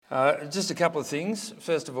Just a couple of things.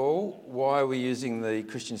 First of all, why are we using the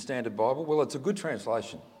Christian Standard Bible? Well, it's a good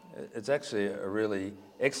translation. It's actually a really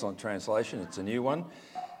excellent translation. It's a new one,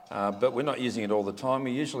 but we're not using it all the time.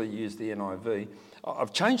 We usually use the NIV.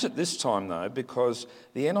 I've changed it this time, though, because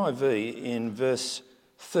the NIV in verse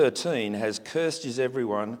 13 has "Cursed is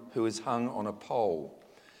everyone who is hung on a pole."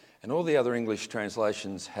 And all the other English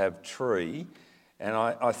translations have "tree." And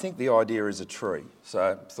I think the idea is a tree. So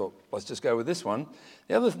I thought, let's just go with this one.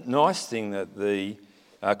 The other nice thing that the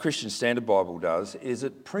Christian Standard Bible does is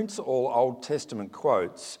it prints all Old Testament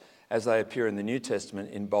quotes as they appear in the New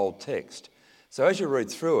Testament in bold text. So as you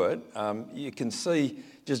read through it, you can see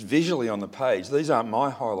just visually on the page, these aren't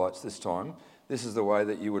my highlights this time. This is the way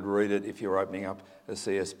that you would read it if you're opening up a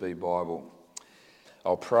CSB Bible.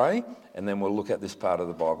 I'll pray and then we'll look at this part of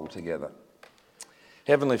the Bible together.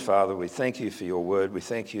 Heavenly Father, we thank you for your word. We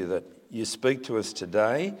thank you that you speak to us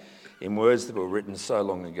today in words that were written so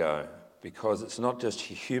long ago, because it's not just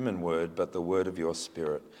a human word, but the word of your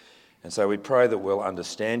Spirit. And so we pray that we'll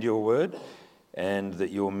understand your word and that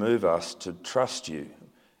you'll move us to trust you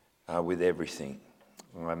with everything.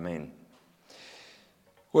 Amen.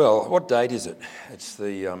 Well, what date is it? It's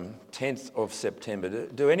the 10th of September.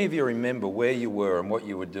 Do any of you remember where you were and what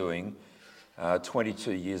you were doing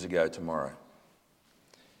 22 years ago tomorrow?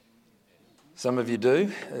 Some of you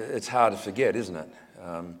do. It's hard to forget, isn't it?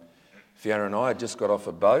 Fiona and I had just got off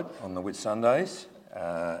a boat on the Whitsundays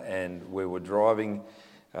and we were driving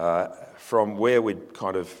from where we'd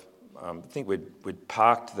kind of, I think we'd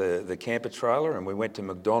parked the camper trailer and we went to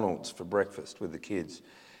McDonald's for breakfast with the kids.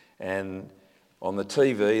 And on the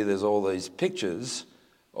TV there's all these pictures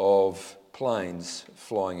of planes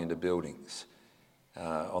flying into buildings.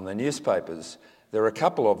 On the newspapers there were a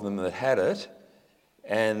couple of them that had it,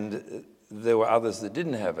 and there were others that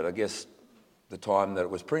didn't have it, I guess the time that it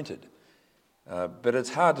was printed. But it's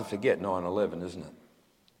hard to forget 9/11, isn't it?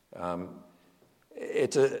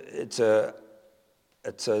 It's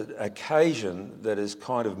an occasion that has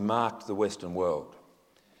kind of marked the Western world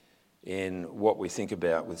in what we think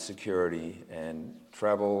about with security and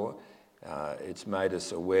travel. It's made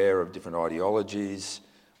us aware of different ideologies,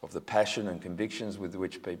 of the passion and convictions with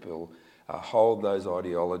which people hold those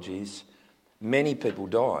ideologies. Many people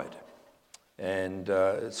died. And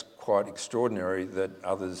it's quite extraordinary that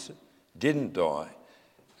others didn't die.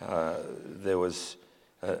 There was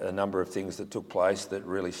a number of things that took place that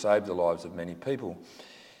really saved the lives of many people.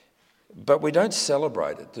 But we don't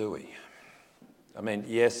celebrate it, do we? I mean,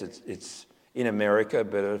 yes, it's in America,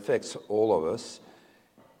 but it affects all of us.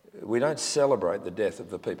 We don't celebrate the death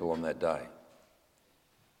of the people on that day.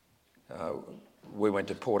 We went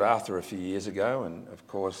to Port Arthur a few years ago, and of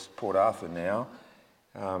course Port Arthur now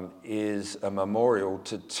is a memorial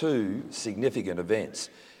to two significant events.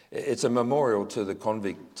 It's a memorial to the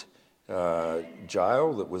convict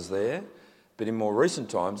jail that was there, but in more recent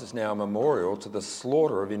times it's now a memorial to the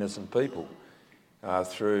slaughter of innocent people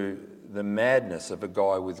through the madness of a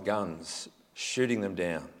guy with guns shooting them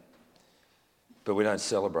down. But we don't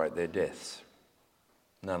celebrate their deaths.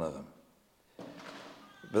 None of them.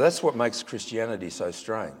 But that's what makes Christianity so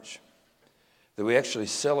strange, that we actually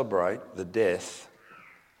celebrate the death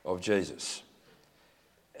of Jesus.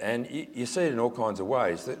 And you see it in all kinds of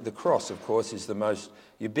ways. The cross, of course, is the most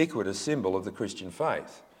ubiquitous symbol of the Christian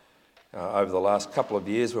faith. Over the last couple of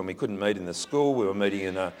years, when we couldn't meet in the school, we were meeting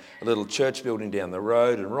in a little church building down the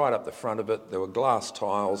road, and right up the front of it there were glass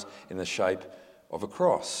tiles in the shape of a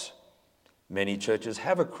cross. Many churches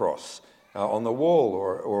have a cross on the wall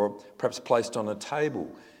or perhaps placed on a table.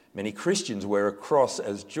 Many Christians wear a cross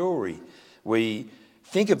as jewellery. We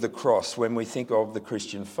think of the cross when we think of the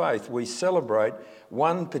Christian faith. We celebrate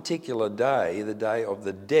one particular day, the day of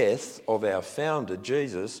the death of our founder,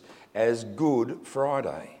 Jesus, as Good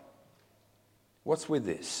Friday. What's with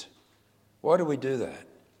this? Why do we do that?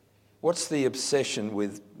 What's the obsession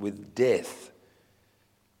with death?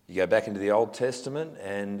 You go back into the Old Testament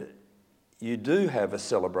and you do have a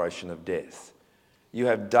celebration of death. You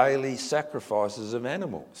have daily sacrifices of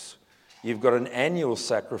animals. You've got an annual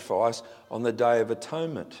sacrifice on the Day of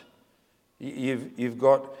Atonement. You've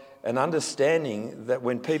got an understanding that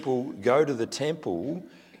when people go to the temple,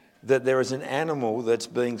 that there is an animal that's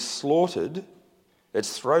being slaughtered,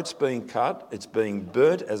 its throat's being cut, it's being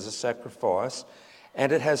burnt as a sacrifice,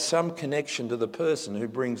 and it has some connection to the person who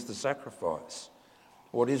brings the sacrifice.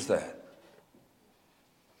 What is that?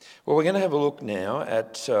 Well, we're going to have a look now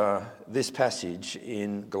at this passage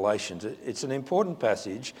in Galatians. It's an important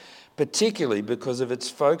passage, particularly because of its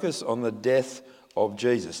focus on the death of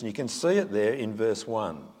Jesus. And you can see it there in verse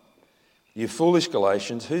 1. "You foolish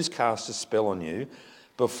Galatians, who's cast a spell on you?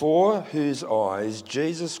 before whose eyes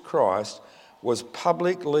Jesus Christ was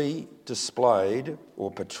publicly displayed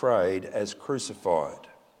or portrayed as crucified.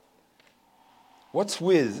 What's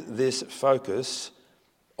with this focus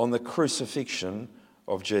on the crucifixion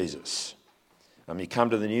of Jesus? You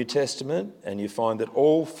come to the New Testament and you find that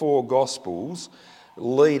all four Gospels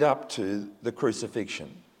lead up to the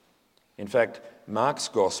crucifixion. In fact, Mark's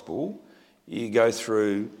Gospel, you go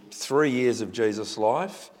through 3 years of Jesus'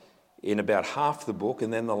 life in about half the book,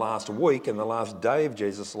 and then the last week and the last day of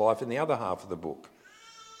Jesus' life in the other half of the book.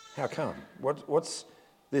 How come? What's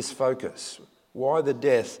this focus? Why the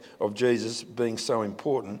death of Jesus being so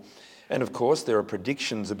important? And of course, there are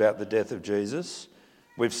predictions about the death of Jesus.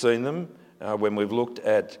 We've seen them when we've looked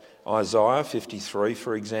at Isaiah 53,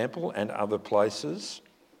 for example, and other places.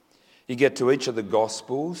 You get to each of the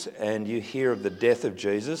Gospels and you hear of the death of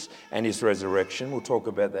Jesus and his resurrection. We'll talk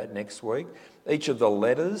about that next week. Each of the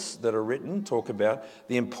letters that are written talk about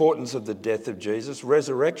the importance of the death of Jesus.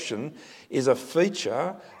 Resurrection is a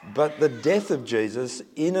feature, but the death of Jesus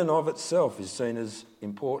in and of itself is seen as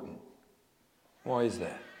important. Why is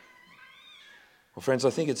that? Well, friends,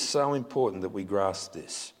 I think it's so important that we grasp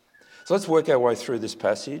this. So let's work our way through this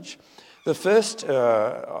passage. The first,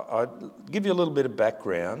 I'll give you a little bit of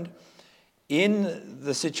background. In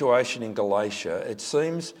the situation in Galatia, it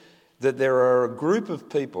seems that there are a group of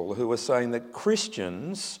people who are saying that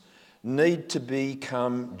Christians need to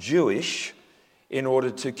become Jewish in order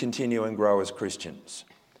to continue and grow as Christians.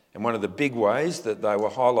 And one of the big ways that they were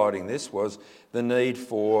highlighting this was the need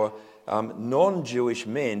for non-Jewish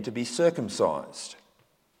men to be circumcised.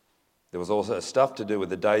 There was also stuff to do with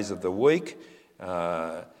the days of the week,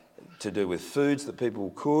 to do with foods that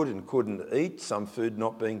people could and couldn't eat, some food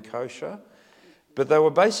not being kosher. But they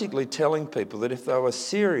were basically telling people that if they were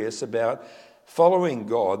serious about following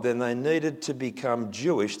God, then they needed to become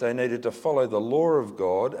Jewish. They needed to follow the law of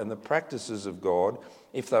God and the practices of God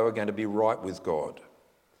if they were going to be right with God.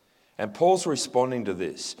 And Paul's responding to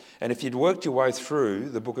this. And if you'd worked your way through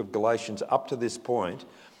the book of Galatians up to this point,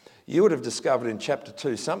 you would have discovered in chapter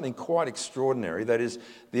 2 something quite extraordinary. That is,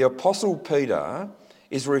 the Apostle Peter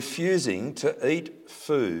is refusing to eat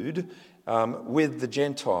food with the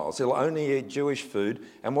Gentiles. He'll only eat Jewish food.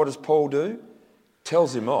 And what does Paul do?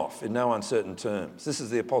 Tells him off in no uncertain terms. This is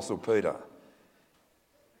the Apostle Peter.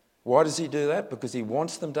 Why does he do that? Because he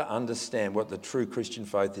wants them to understand what the true Christian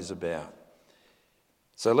faith is about.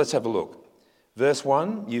 So let's have a look. Verse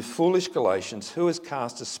 1, you foolish Galatians, who has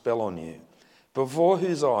cast a spell on you? Before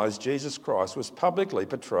whose eyes Jesus Christ was publicly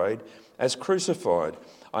portrayed as crucified.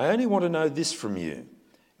 I only want to know this from you.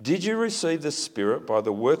 Did you receive the Spirit by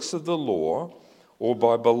the works of the law or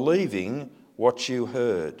by believing what you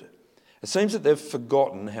heard? It seems that they've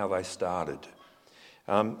forgotten how they started.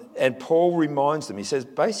 And Paul reminds them, he says,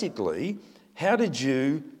 basically, how did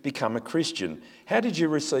you become a Christian? How did you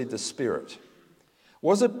receive the Spirit?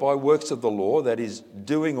 Was it by works of the law, that is,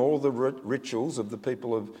 doing all the rituals of the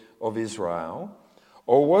people of Israel?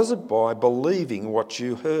 Or was it by believing what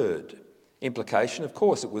you heard? Implication, of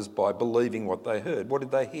course, it was by believing what they heard. What did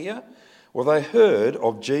they hear? Well, they heard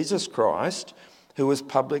of Jesus Christ, who was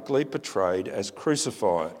publicly portrayed as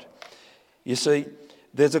crucified. You see,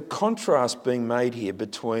 there's a contrast being made here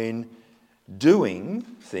between doing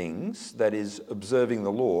things, that is, observing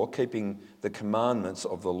the law, keeping the commandments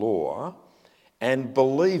of the law, and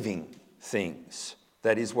believing things,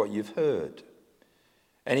 that is, what you've heard.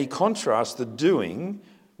 And he contrasts the doing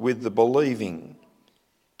with the believing.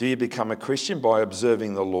 Do you become a Christian by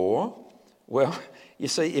observing the law? Well, you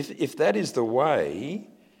see, if that is the way,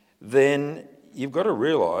 then you've got to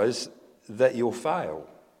realise that you'll fail,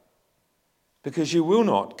 because you will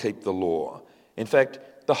not keep the law. In fact,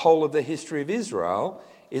 the whole of the history of Israel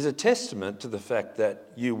is a testament to the fact that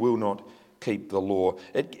you will not keep the law.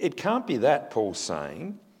 It can't be that, Paul's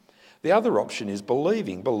saying. The other option is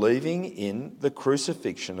believing in the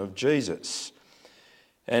crucifixion of Jesus.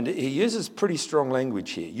 And he uses pretty strong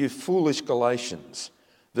language here. You foolish Galatians.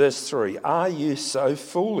 Verse 3, are you so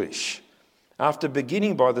foolish? After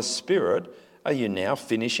beginning by the Spirit, are you now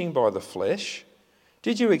finishing by the flesh?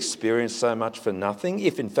 Did you experience so much for nothing,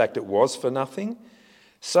 if in fact it was for nothing?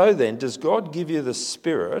 So then, does God give you the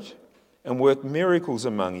Spirit and work miracles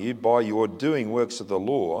among you by your doing works of the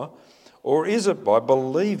law, or is it by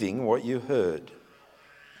believing what you heard?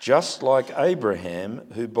 Just like Abraham,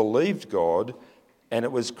 who believed God, and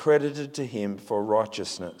it was credited to him for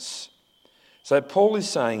righteousness. So Paul is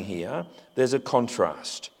saying here, there's a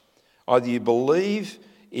contrast. Either you believe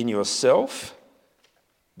in yourself,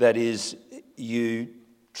 that is, you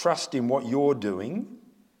trust in what you're doing,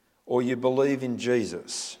 or you believe in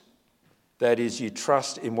Jesus. That is, you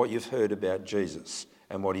trust in what you've heard about Jesus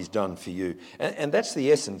and what he's done for you. And that's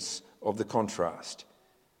the essence of the contrast.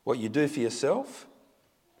 What you do for yourself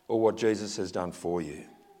or what Jesus has done for you.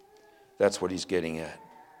 That's what he's getting at.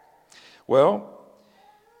 Well,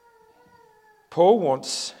 Paul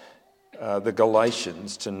wants the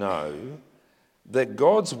Galatians to know that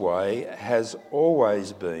God's way has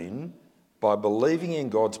always been by believing in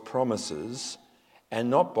God's promises and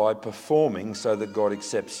not by performing so that God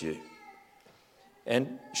accepts you.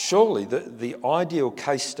 And surely the ideal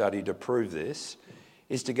case study to prove this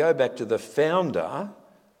is to go back to the founder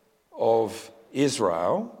of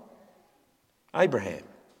Israel, Abraham.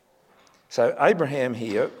 So Abraham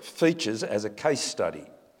here features as a case study.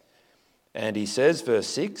 And he says, verse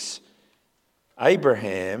 6,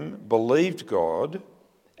 Abraham believed God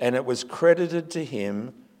and it was credited to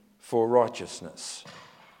him for righteousness.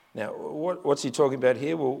 Now, what's he talking about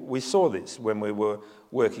here? Well, we saw this when we were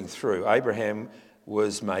working through. Abraham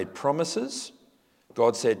was made promises.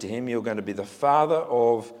 God said to him, you're going to be the father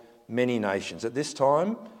of many nations. At this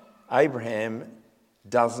time, Abraham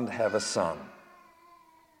doesn't have a son,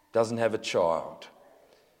 doesn't have a child.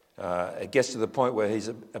 It gets to the point where he's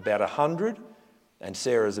about 100 and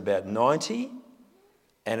Sarah's about 90.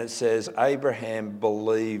 And it says Abraham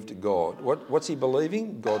believed God. What's he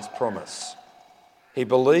believing? God's promise. He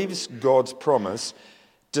believes God's promise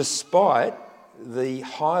despite the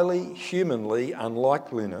highly humanly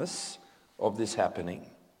unlikeliness of this happening.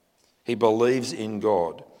 He believes in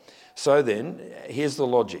God. So then, here's the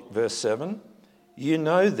logic. Verse 7, you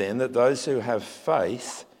know then that those who have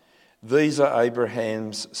faith, these are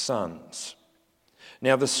Abraham's sons.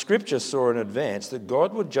 Now, the scripture saw in advance that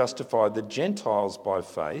God would justify the Gentiles by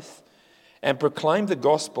faith and proclaim the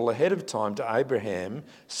gospel ahead of time to Abraham,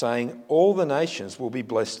 saying, all the nations will be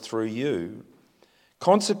blessed through you.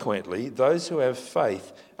 Consequently, those who have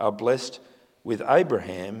faith are blessed with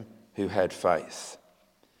Abraham who had faith.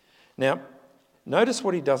 Now, notice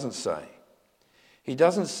what he doesn't say. He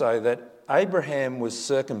doesn't say that Abraham was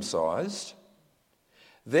circumcised,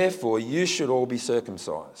 therefore you should all be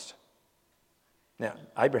circumcised. Now,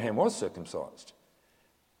 Abraham was circumcised,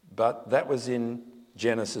 but that was in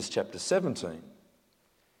Genesis chapter 17.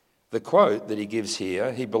 The quote that he gives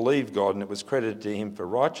here, he believed God and it was credited to him for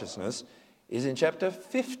righteousness, is in chapter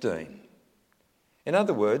 15. In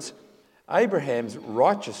other words, Abraham's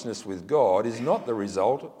righteousness with God is not the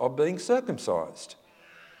result of being circumcised.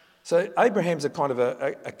 So Abraham's a kind of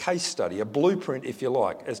a case study, a blueprint, if you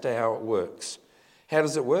like, as to how it works. How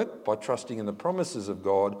does it work? By trusting in the promises of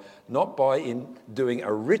God, not by doing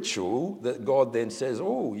a ritual that God then says,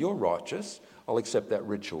 oh, you're righteous, I'll accept that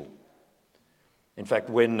ritual. In fact,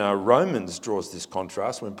 when Romans draws this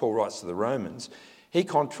contrast, when Paul writes to the Romans, he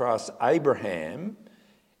contrasts Abraham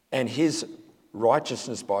and his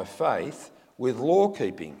righteousness by faith with law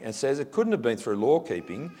keeping and says it couldn't have been through law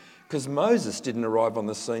keeping because Moses didn't arrive on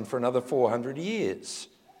the scene for another 400 years.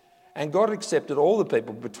 And God accepted all the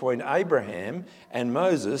people between Abraham and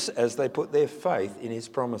Moses as they put their faith in his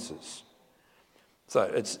promises. So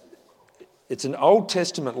it's an Old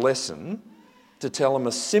Testament lesson to tell them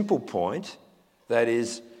a simple point, that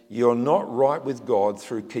is, you're not right with God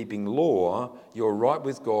through keeping law, you're right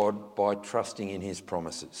with God by trusting in his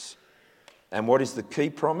promises. And what is the key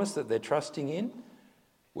promise that they're trusting in?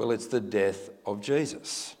 Well, it's the death of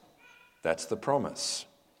Jesus. That's the promise.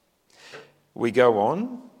 We go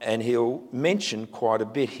on, and he'll mention quite a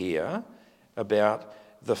bit here about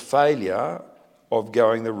the failure of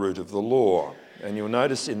going the route of the law. And you'll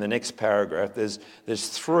notice in the next paragraph there's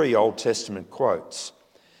 3 Old Testament quotes.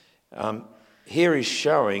 Here he's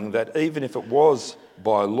showing that even if it was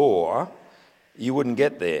by law, you wouldn't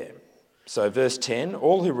get there. So verse 10,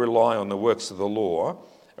 all who rely on the works of the law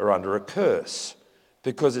are under a curse,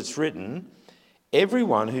 because it's written,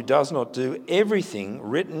 everyone who does not do everything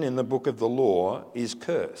written in the book of the law is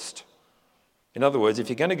cursed. In other words, if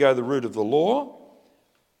you're going to go the route of the law,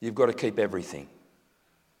 you've got to keep everything.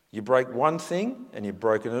 You break one thing and you've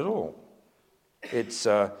broken it all. It's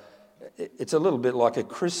a little bit like a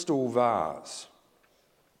crystal vase.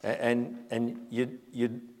 And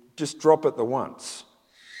you just drop it the once.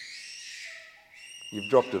 You've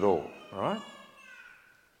dropped it all right?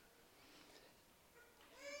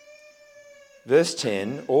 Verse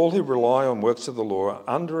 10, all who rely on works of the law are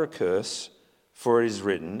under a curse, for it is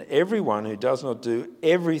written, everyone who does not do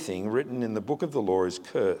everything written in the book of the law is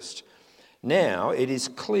cursed. Now it is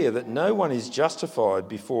clear that no one is justified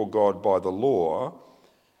before God by the law,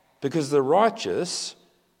 because the righteous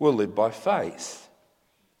will live by faith.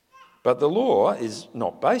 But the law is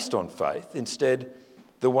not based on faith. Instead,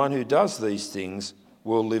 the one who does these things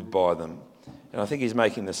will live by them. And I think he's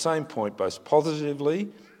making the same point both positively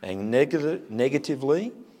and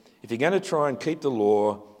negatively, if you're going to try and keep the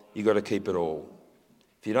law, you've got to keep it all.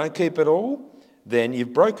 If you don't keep it all, then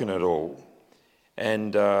you've broken it all.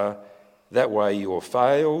 And that way you're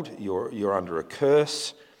failed, you're under a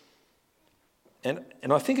curse. And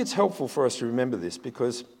I think it's helpful for us to remember this,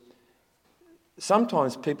 because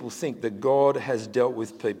sometimes people think that God has dealt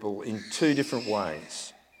with people in two different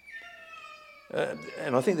ways.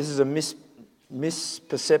 And I think this is a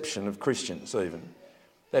misperception of Christians even.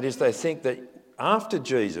 That is, they think that after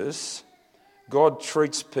Jesus, God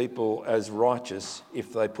treats people as righteous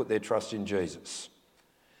if they put their trust in Jesus.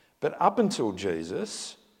 But up until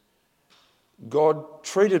Jesus, God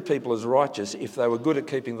treated people as righteous if they were good at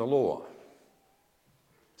keeping the law.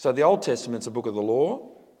 So the Old Testament's a book of the law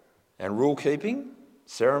and rule keeping,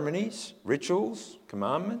 ceremonies, rituals,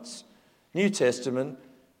 commandments. New Testament,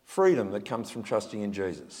 freedom that comes from trusting in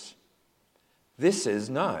Jesus. This says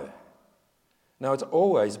no. No, it's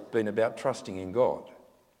always been about trusting in God.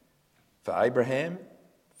 For Abraham,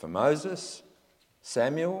 for Moses,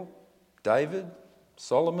 Samuel, David,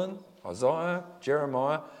 Solomon, Isaiah,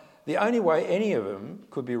 Jeremiah, the only way any of them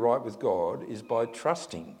could be right with God is by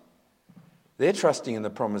trusting. They're trusting in the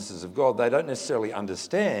promises of God. They don't necessarily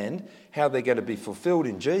understand how they're going to be fulfilled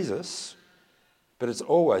in Jesus, but it's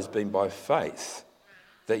always been by faith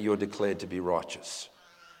that you're declared to be righteous.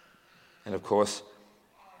 And of course,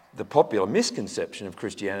 the popular misconception of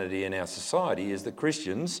Christianity in our society is that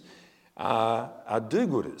Christians are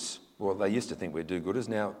do-gooders. Well, they used to think we're do-gooders,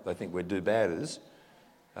 now they think we're do-badders.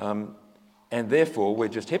 And therefore, we're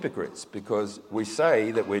just hypocrites, because we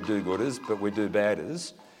say that we're do-gooders, but we're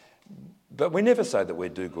do-badders. But we never say that we're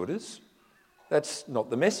do-gooders. That's not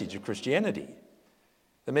the message of Christianity.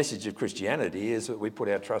 The message of Christianity is that we put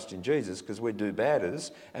our trust in Jesus because we're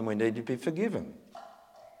do-badders and we need to be forgiven.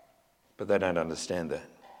 But they don't understand that.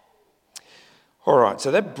 All right,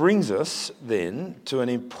 so that brings us then to an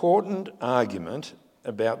important argument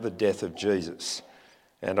about the death of Jesus.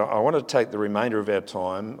 And I want to take the remainder of our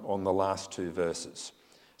time on the last two verses.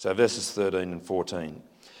 So verses 13 and 14.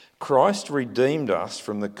 Christ redeemed us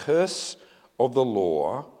from the curse of the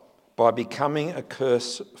law by becoming a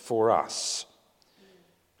curse for us.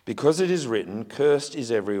 Because it is written, cursed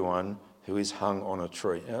is everyone who is hung on a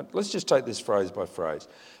tree. Now, let's just take this phrase by phrase.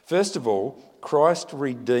 First of all, Christ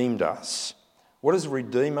redeemed us. What does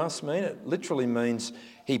redeem us mean? It literally means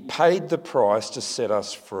he paid the price to set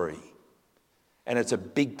us free. And it's a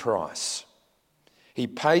big price. He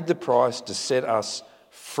paid the price to set us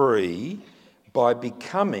free by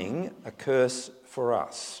becoming a curse for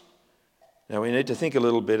us. Now we need to think a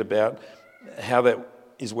little bit about how that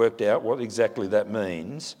is worked out, what exactly that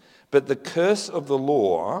means. But the curse of the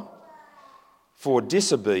law for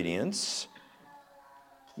disobedience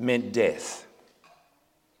meant death.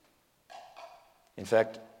 In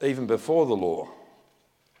fact, even before the law,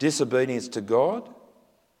 disobedience to God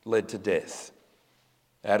led to death.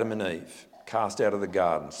 Adam and Eve, cast out of the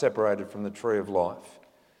garden, separated from the tree of life.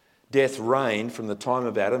 Death reigned from the time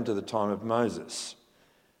of Adam to the time of Moses.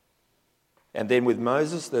 And then with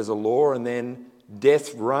Moses, there's a law, and then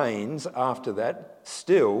death reigns after that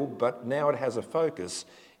still, but now it has a focus.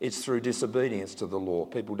 It's through disobedience to the law.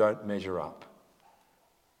 People don't measure up.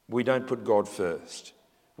 We don't put God first.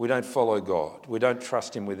 We don't follow God. We don't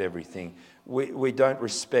trust him with everything. We don't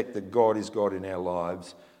respect that God is God in our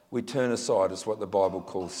lives. We turn aside. It's what the Bible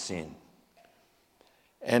calls sin.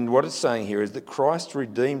 And what it's saying here is that Christ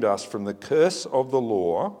redeemed us from the curse of the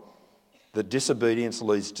law, that disobedience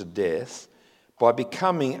leads to death, by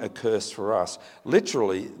becoming a curse for us.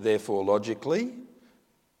 Literally, therefore, logically,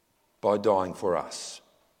 by dying for us.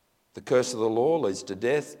 The curse of the law leads to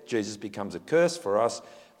death. Jesus becomes a curse for us.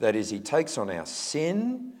 That is, he takes on our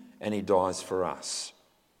sin and he dies for us.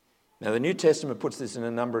 Now, the New Testament puts this in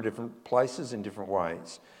a number of different places in different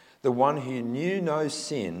ways. The one who knew no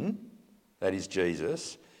sin, that is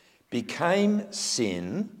Jesus, became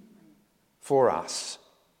sin for us.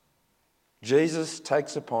 Jesus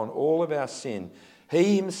takes upon all of our sin.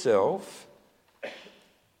 He himself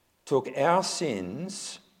took our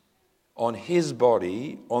sins on his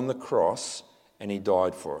body on the cross and he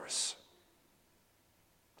died for us.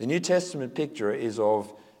 The New Testament picture is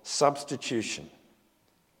of substitution.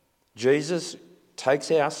 Jesus takes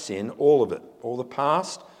our sin, all of it, all the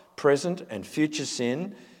past, present and future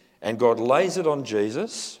sin, and God lays it on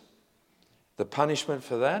Jesus. The punishment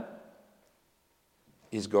for that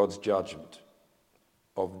is God's judgment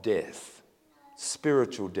of death,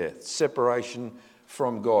 spiritual death, separation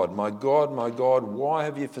from God. My God, why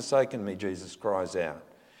have you forsaken me?" Jesus cries out.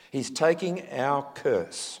 He's taking our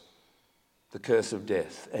curse, the curse of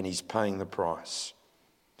death, and he's paying the price.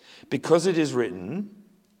 Because it is written,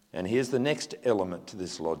 And here's the next element to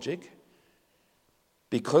this logic.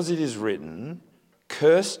 Because it is written,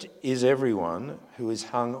 cursed is everyone who is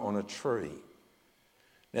hung on a tree.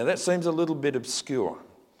 Now that seems a little bit obscure,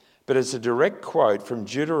 but it's a direct quote from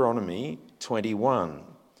Deuteronomy 21.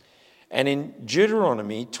 And in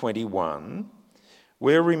Deuteronomy 21,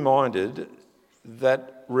 we're reminded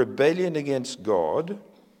that rebellion against God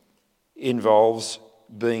involves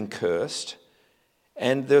being cursed.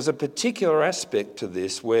 And there's a particular aspect to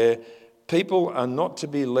this where people are not to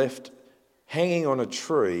be left hanging on a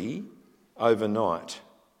tree overnight,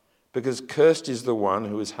 because cursed is the one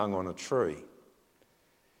who is hung on a tree.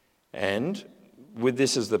 And with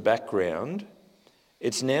this as the background,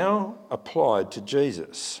 it's now applied to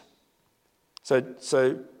Jesus.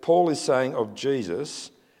 So Paul is saying of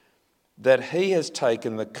Jesus that he has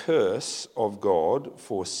taken the curse of God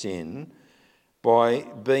for sin by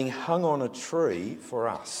being hung on a tree for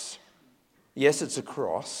us. Yes, it's a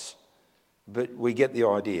cross, but we get the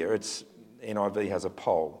idea. NIV has a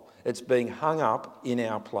pole. It's being hung up in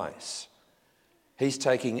our place. He's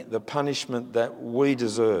taking the punishment that we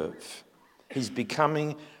deserve. He's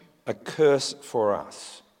becoming a curse for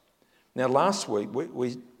us. Now, last week,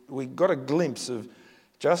 we got a glimpse of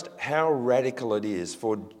just how radical it is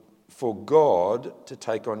for God to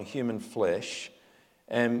take on human flesh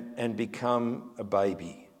and become a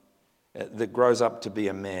baby that grows up to be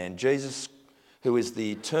a man. Jesus, who is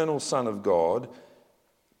the eternal Son of God,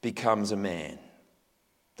 becomes a man.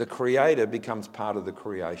 The Creator becomes part of the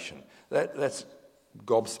creation. That's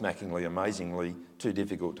gobsmackingly, amazingly too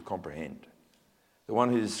difficult to comprehend. The one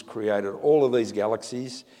who's created all of these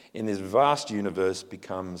galaxies in this vast universe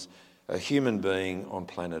becomes a human being on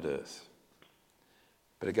planet Earth.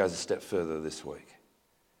 But it goes a step further this week.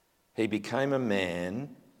 He became a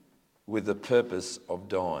man with the purpose of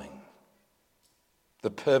dying.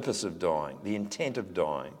 The purpose of dying, the intent of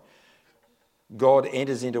dying. God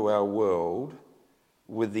enters into our world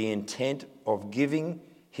with the intent of giving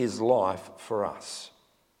his life for us.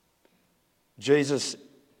 Jesus'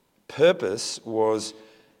 purpose was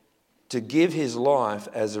to give his life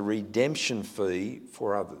as a redemption fee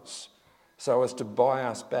for others, so as to buy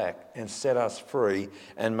us back and set us free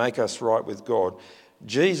and make us right with God.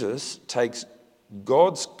 Jesus takes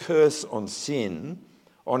God's curse on sin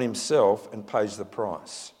on himself and pays the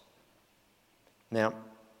price. Now,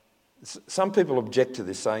 some people object to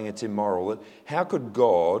this, saying it's immoral. That how could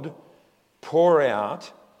God pour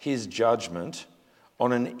out his judgment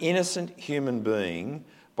on an innocent human being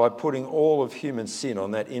by putting all of human sin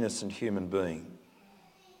on that innocent human being?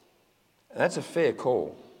 That's a fair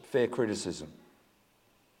call, fair criticism.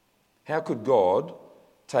 How could God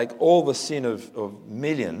take all the sin of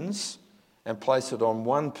millions and place it on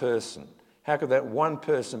one person? How could that one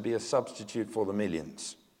person be a substitute for the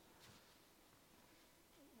millions?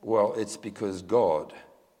 Well, it's because God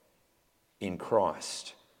in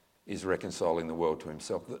Christ is reconciling the world to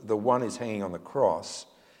himself. The one who's hanging on the cross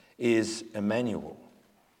is Emmanuel,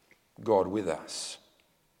 God with us.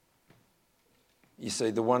 You see,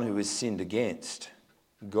 the one who is sinned against,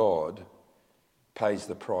 God, pays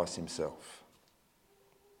the price himself.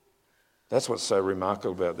 That's what's so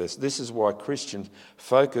remarkable about this. This is why Christians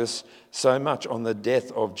focus so much on the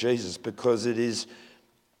death of Jesus, because it is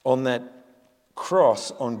on that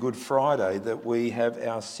cross on Good Friday that we have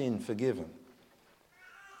our sin forgiven,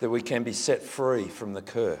 that we can be set free from the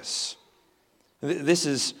curse. This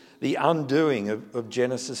is the undoing of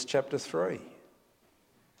Genesis chapter 3.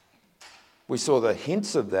 We saw the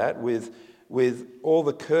hints of that with all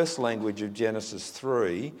the curse language of Genesis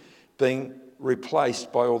 3 being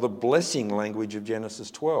replaced by all the blessing language of Genesis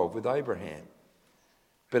 12 with Abraham.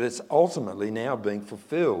 But it's ultimately now being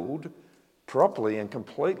fulfilled properly and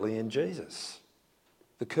completely in Jesus.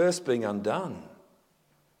 The curse being undone.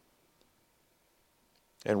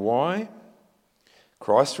 And why?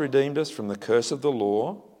 Christ redeemed us from the curse of the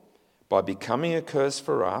law by becoming a curse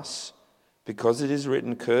for us, because it is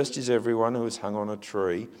written, cursed is everyone who is hung on a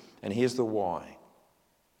tree. And here's the why.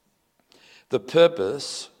 The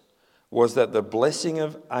purpose was that the blessing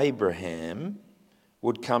of Abraham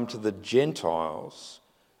would come to the Gentiles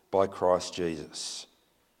by Christ Jesus,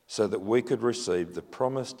 so that we could receive the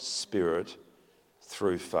promised Spirit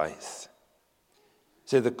through faith.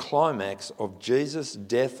 See, the climax of Jesus'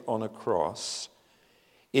 death on a cross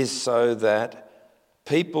is so that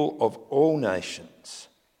people of all nations,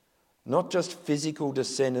 not just physical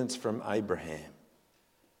descendants from Abraham,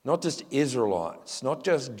 not just Israelites, not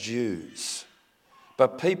just Jews,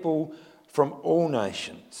 but people from all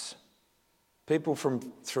nations, people from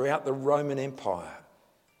throughout the Roman Empire,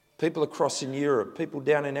 people across in Europe, people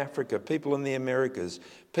down in Africa, people in the Americas,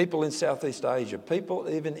 people in Southeast Asia, people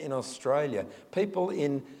even in Australia, people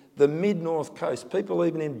in the mid-north coast, people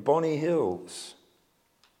even in Bonny Hills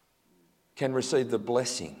can receive the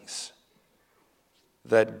blessings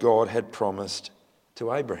that God had promised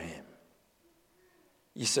to Abraham.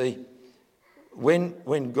 You see,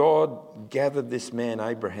 when God gathered this man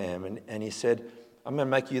Abraham and he said, I'm going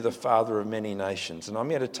to make you the father of many nations, and I'm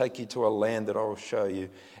going to take you to a land that I will show you,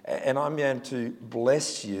 and I'm going to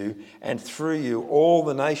bless you, and through you all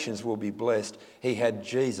the nations will be blessed. He had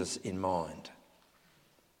Jesus in mind.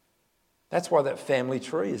 That's why that family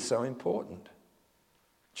tree is so important.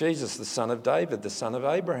 Jesus, the son of David, the son of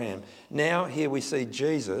Abraham. Now here we see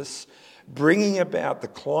Jesus bringing about the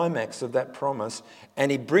climax of that promise,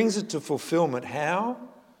 and he brings it to fulfillment. How?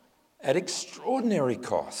 At extraordinary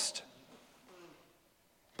cost.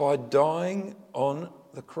 By dying on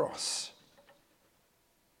the cross.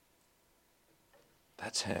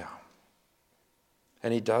 That's how.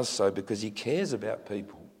 And he does so because he cares about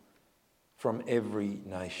people from every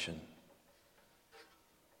nation.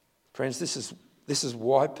 Friends, this is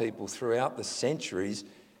why people throughout the centuries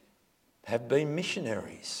have been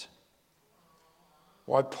missionaries.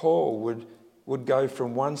 Why Paul would go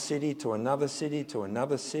from one city to another city to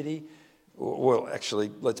another city. Well, actually,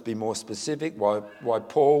 let's be more specific. Why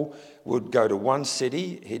Paul would go to one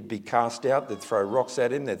city, he'd be cast out, they'd throw rocks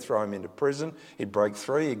at him, they'd throw him into prison, he'd break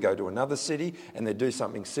free, he'd go to another city and they'd do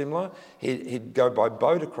something similar. He'd go by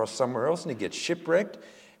boat across somewhere else and he'd get shipwrecked,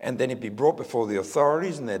 and then he'd be brought before the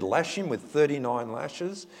authorities and they'd lash him with 39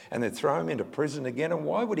 lashes and they'd throw him into prison again. And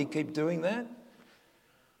why would he keep doing that?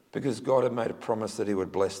 Because God had made a promise that he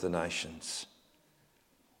would bless the nations.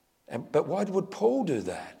 But why would Paul do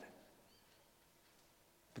that?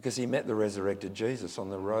 Because he met the resurrected Jesus on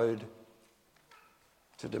the road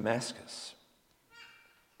to Damascus.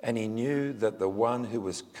 And he knew that the one who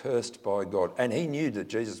was cursed by God, and he knew that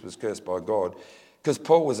Jesus was cursed by God, because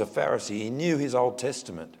Paul was a Pharisee. He knew his Old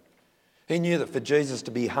Testament. He knew that for Jesus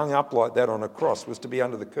to be hung up like that on a cross was to be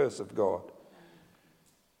under the curse of God.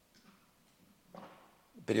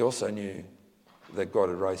 But he also knew that God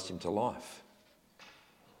had raised him to life.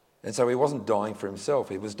 And so he wasn't dying for himself,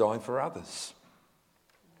 he was dying for others.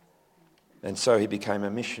 And so he became a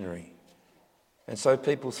missionary. And so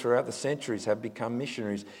people throughout the centuries have become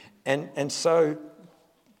missionaries. And so,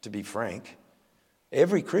 to be frank,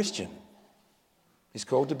 every Christian is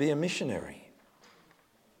called to be a missionary.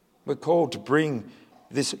 We're called to bring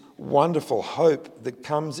this wonderful hope that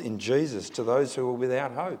comes in Jesus to those who are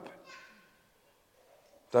without hope.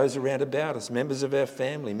 Those around about us, members of our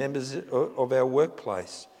family, members of our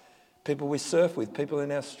workplace, people we surf with, people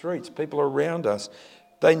in our streets, people around us.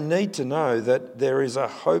 They need to know that there is a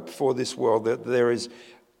hope for this world, that there is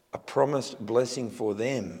a promised blessing for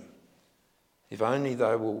them, if only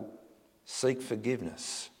they will seek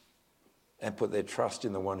forgiveness and put their trust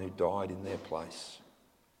in the one who died in their place.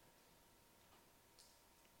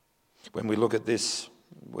 When we look at this,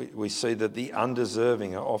 we see that the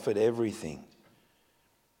undeserving are offered everything,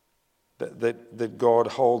 that God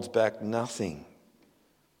holds back nothing,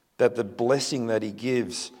 that the blessing that he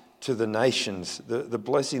gives to the nations, the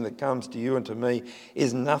blessing that comes to you and to me,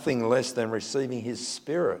 is nothing less than receiving his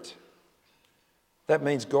Spirit. That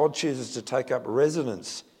means God chooses to take up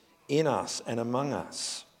residence in us and among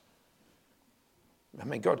us. I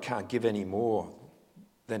mean, God can't give any more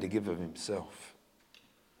than to give of himself.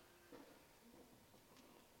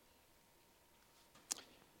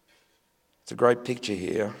 It's a great picture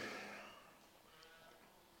here.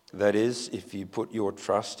 That is, if you put your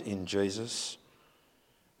trust in Jesus,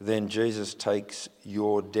 then Jesus takes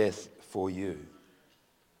your death for you.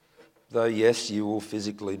 Though, yes, you will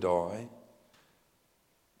physically die,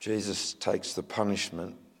 Jesus takes the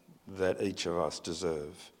punishment that each of us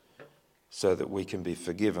deserve so that we can be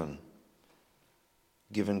forgiven,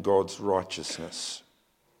 given God's righteousness,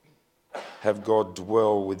 have God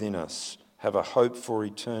dwell within us, have a hope for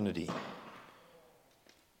eternity.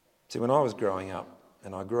 See, when I was growing up,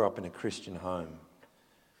 and I grew up in a Christian home,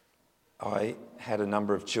 I had a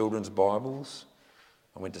number of children's Bibles.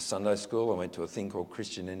 I went to Sunday school. I went to a thing called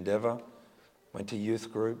Christian Endeavour. Went to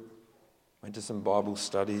youth group. Went to some Bible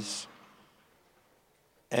studies.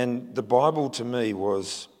 And the Bible to me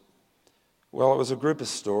was, well, it was a group of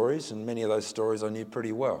stories, and many of those stories I knew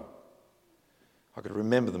pretty well. I could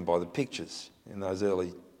remember them by the pictures in those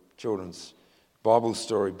early children's Bible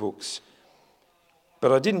story books.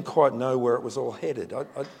 But I didn't quite know where it was all headed.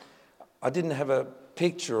 I didn't have a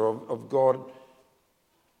picture of God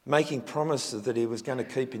making promises that he was going to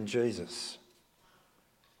keep in Jesus.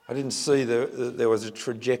 I didn't see that there was a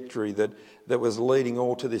trajectory that was leading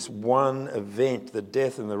all to this one event, the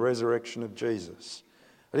death and the resurrection of Jesus.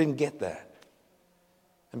 I didn't get that.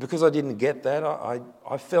 And because I didn't get that,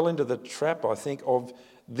 I fell into the trap, I think, of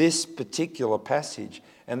this particular passage,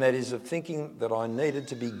 and that is of thinking that I needed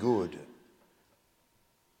to be good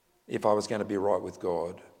if I was going to be right with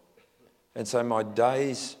God. And so my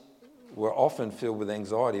days were often filled with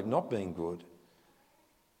anxiety of not being good,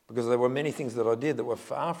 because there were many things that I did that were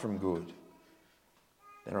far from good.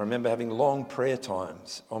 And I remember having long prayer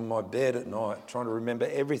times on my bed at night, trying to remember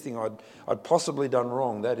everything I'd possibly done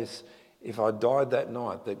wrong. That is, if I died that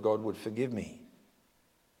night, that God would forgive me.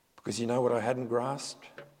 Because you know what I hadn't grasped?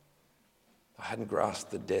 I hadn't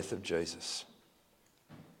grasped the death of Jesus.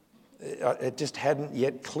 It just hadn't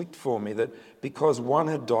yet clicked for me that because one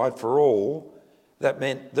had died for all, that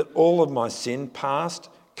meant that all of my sin, past,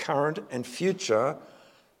 current and future,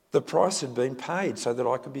 the price had been paid so that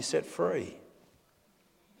I could be set free.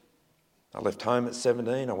 I left home at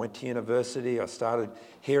 17, I went to university, I started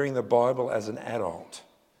hearing the Bible as an adult.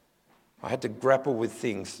 I had to grapple with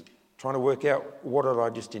things, trying to work out what had I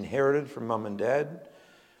just inherited from mum and dad,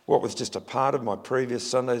 what was just a part of my previous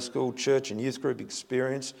Sunday school, church and youth group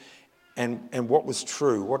experience, and what was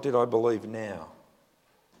true, what did I believe now?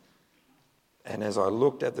 And as I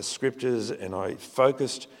looked at the scriptures and I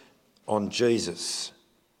focused on Jesus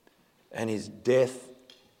and his death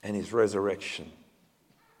and his resurrection,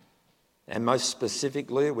 and most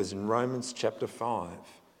specifically it was in Romans chapter 5,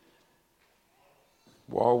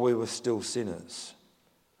 while we were still sinners,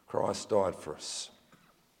 Christ died for us.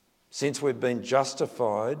 Since we've been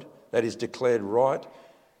justified, that is declared right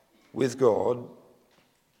with God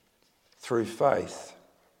through faith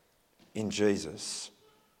in Jesus,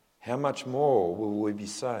 how much more will we be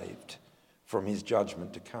saved from his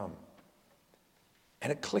judgment to come?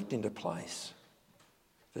 And it clicked into place.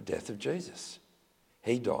 The death of Jesus.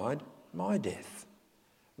 He died my death.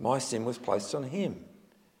 My sin was placed on him.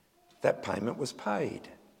 That payment was paid.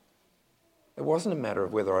 It wasn't a matter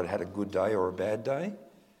of whether I'd had a good day or a bad day,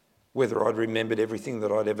 whether I'd remembered everything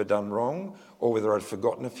that I'd ever done wrong, or whether I'd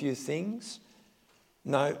forgotten a few things.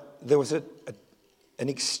 No, there was an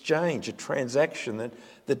exchange, a transaction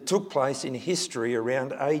that took place in history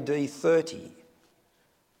around AD 30.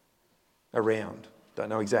 Around, don't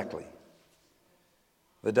know exactly.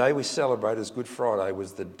 The day we celebrate as Good Friday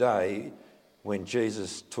was the day when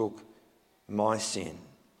Jesus took my sin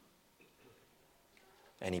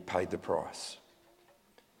and he paid the price.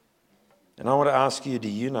 And I want to ask you, do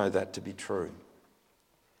you know that to be true?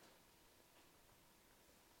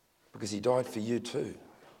 Because he died for you too.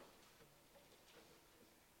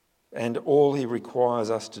 And all he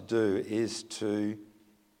requires us to do is to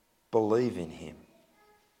believe in him.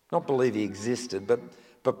 Not believe he existed,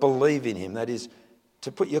 but believe in him. That is,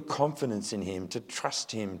 to put your confidence in him, to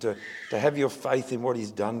trust him, to have your faith in what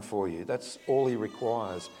he's done for you. That's all he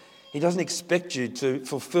requires. He doesn't expect you to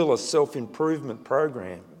fulfill a self-improvement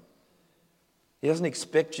program. He doesn't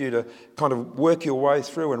expect you to kind of work your way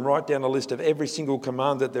through and write down a list of every single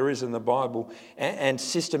command that there is in the Bible and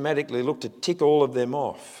systematically look to tick all of them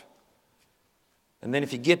off. And then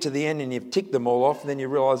if you get to the end and you've ticked them all off, then you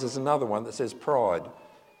realise there's another one that says pride.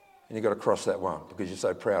 And you've got to cross that one because you're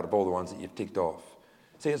so proud of all the ones that you've ticked off.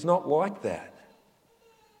 See, it's not like that.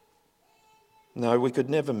 No, we could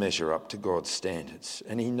never measure up to God's standards,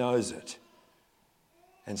 and he knows it.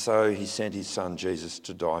 And so he sent his son Jesus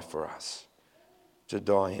to die for us, to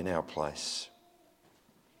die in our place.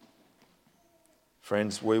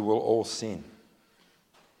 Friends, we will all sin,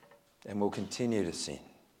 and will continue to sin.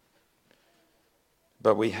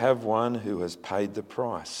 But we have one who has paid the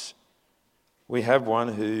price. We have one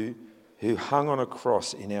who hung on a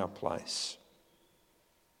cross in our place.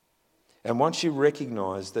 And once you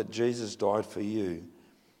recognise that Jesus died for you,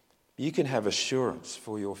 you can have assurance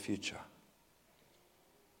for your future.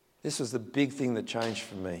 This was the big thing that changed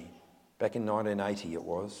for me. Back in 1980 it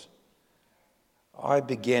was. I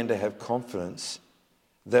began to have confidence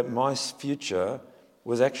that my future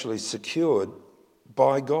was actually secured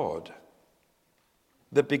by God.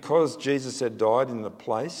 That because Jesus had died in the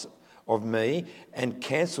place of me and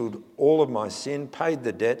cancelled all of my sin, paid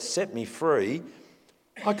the debt, set me free,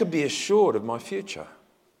 I could be assured of my future.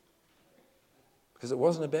 Because it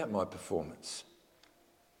wasn't about my performance.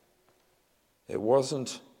 It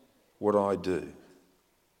wasn't what I do.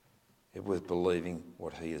 It was believing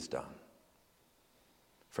what he has done.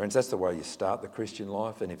 Friends, that's the way you start the Christian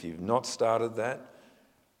life. And if you've not started that,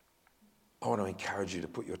 I want to encourage you to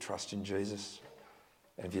put your trust in Jesus.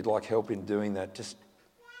 And if you'd like help in doing that, just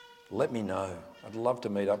let me know. I'd love to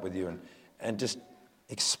meet up with you and just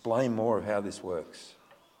explain more of how this works.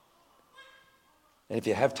 And if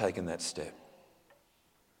you have taken that step,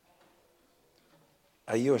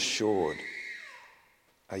 are you assured?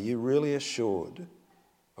 Are you really assured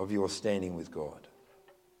of your standing with God?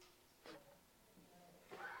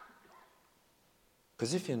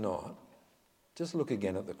 Because if you're not, just look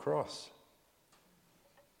again at the cross.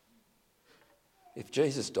 If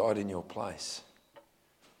Jesus died in your place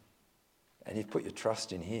and you've put your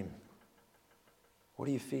trust in him, what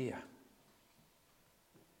do you fear?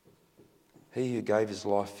 He who gave his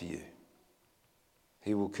life for you,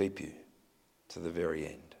 he will keep you to the very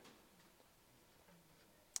end.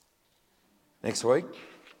 Next week,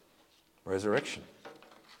 resurrection.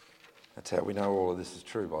 That's how we know all of this is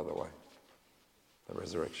true, by the way. The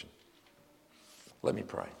resurrection. Let me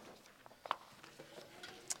pray.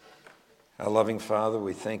 Our loving Father,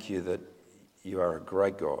 we thank you that you are a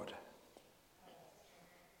great God.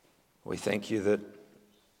 We thank you that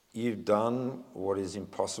you've done what is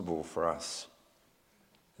impossible for us.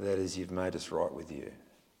 That is, you've made us right with you.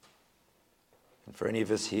 And for any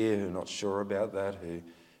of us here who are not sure about that, who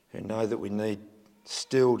know that we need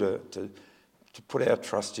still to put our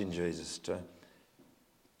trust in Jesus,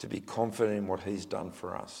 to be confident in what he's done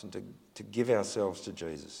for us and to give ourselves to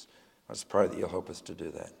Jesus, I just pray that you'll help us to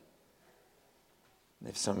do that. And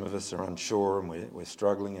if some of us are unsure and we're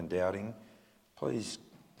struggling and doubting, please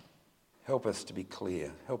help us to be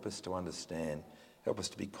clear, help us to understand, help us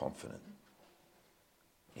to be confident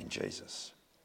in Jesus.